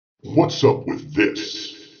What's up with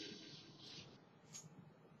this?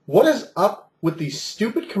 What is up with these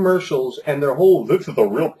stupid commercials and their whole "this is a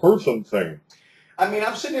real person" thing? I mean,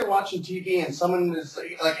 I'm sitting here watching TV and someone is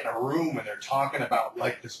like in a room and they're talking about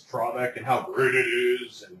like this product and how great it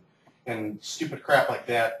is and stupid crap like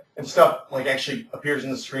that, and stuff like actually appears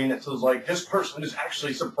on the screen that says like, this person is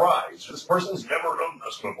actually surprised. This person's never done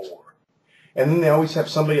this before. And then they always have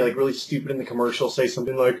somebody like really stupid in the commercial say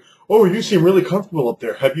something like, "Oh, you seem really comfortable up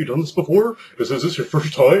there. Have you done this before? Is this your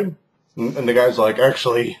first time?" And the guy's like,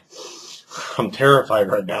 "Actually, I'm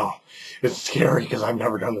terrified right now. It's scary because I've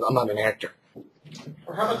never done this. I'm not an actor."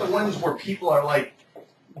 Or how about the ones where people are like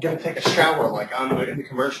gonna take a shower like in the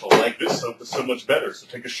commercial, like, "This soap is so much better, so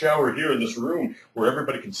take a shower here in this room where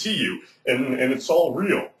everybody can see you and it's all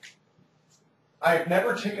real." I've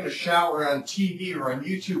never taken a shower on TV or on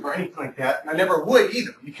YouTube or anything like that, and I never would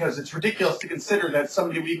either, because it's ridiculous to consider that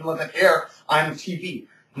somebody would even let that air on the TV.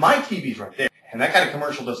 My TV's right there, and that kind of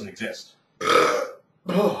commercial doesn't exist.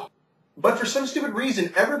 But for some stupid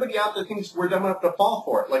reason, everybody out there thinks we're dumb enough to fall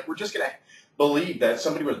for it. Like, we're just going to believe that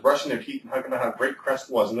somebody was brushing their teeth and talking about how great Crest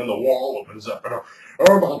was, and then the wall opens up, and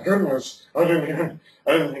oh my goodness, I didn't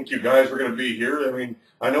think you guys were going to be here. I mean,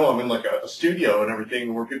 I know I'm in like a studio and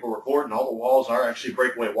everything where people record, and all the walls are actually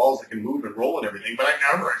breakaway walls that can move and roll and everything, but I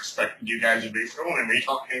never expected you guys to be filming me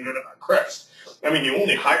talking about Crest. I mean, you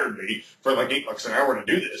only hired me for like $8 an hour to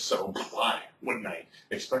do this, so why wouldn't I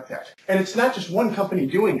expect that? And it's not just one company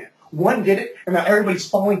doing it. One did it, and now everybody's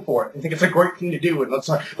falling for it and think it's a great thing to do, and let's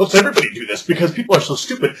everybody do this because people are so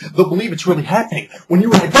stupid they'll believe it's really happening. When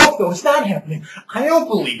you and I both know it's not happening. I don't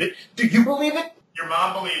believe it. Do you believe it? Your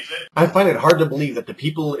mom believes it. I find it hard to believe that the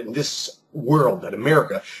people in this world, that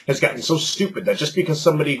America, has gotten so stupid that just because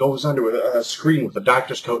somebody goes onto a screen with a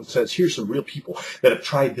doctor's coat and says, "Here's some real people that have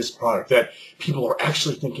tried this product," that people are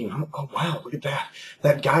actually thinking, "Oh wow, look at that.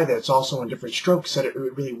 That guy that's also on Different Strokes said it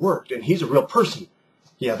really worked, and he's a real person."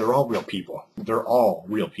 Yeah, they're all real people. They're all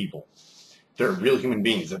real people. They're real human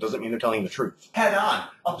beings. That doesn't mean they're telling the truth. Head on,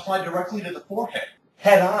 apply directly to the forehead.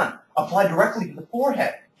 Head on, apply directly to the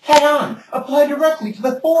forehead. Head on, apply directly to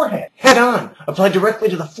the forehead. Head on, apply directly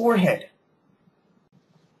to the forehead.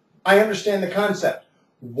 I understand the concept.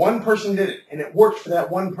 One person did it, and it worked for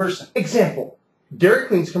that one person. Example, Dairy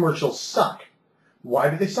Queen's commercials suck.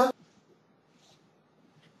 Why do they suck?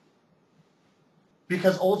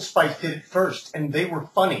 Because Old Spice did it first, and they were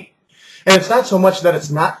funny. And it's not so much that it's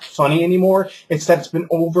not funny anymore, it's that it's been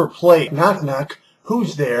overplayed. Knock, knock.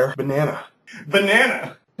 Who's there? Banana.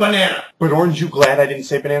 Banana. Banana. But aren't you glad I didn't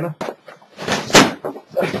say banana?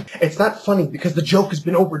 It's not funny because the joke has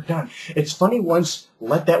been overdone. It's funny once,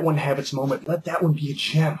 let that one have its moment. Let that one be a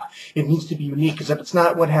gem. It needs to be unique, because if it's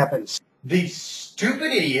not, what happens? These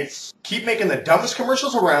stupid idiots keep making the dumbest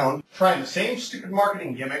commercials around, trying the same stupid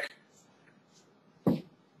marketing gimmick,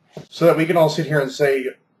 so that we can all sit here and say,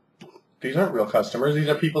 these aren't real customers. These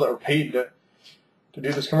are people that were paid to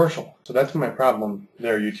do this commercial. So that's my problem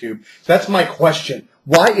there, YouTube. That's my question.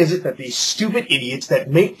 Why is it that these stupid idiots that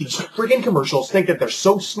make these friggin' commercials think that they're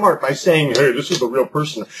so smart by saying, "Hey, this is a real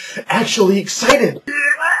person," actually excited?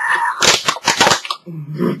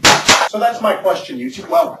 So that's my question, YouTube.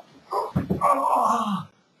 Well,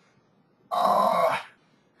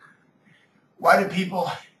 why do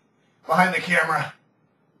people behind the camera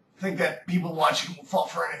think that people watching will fall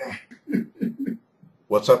for anything?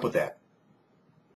 What's up with that?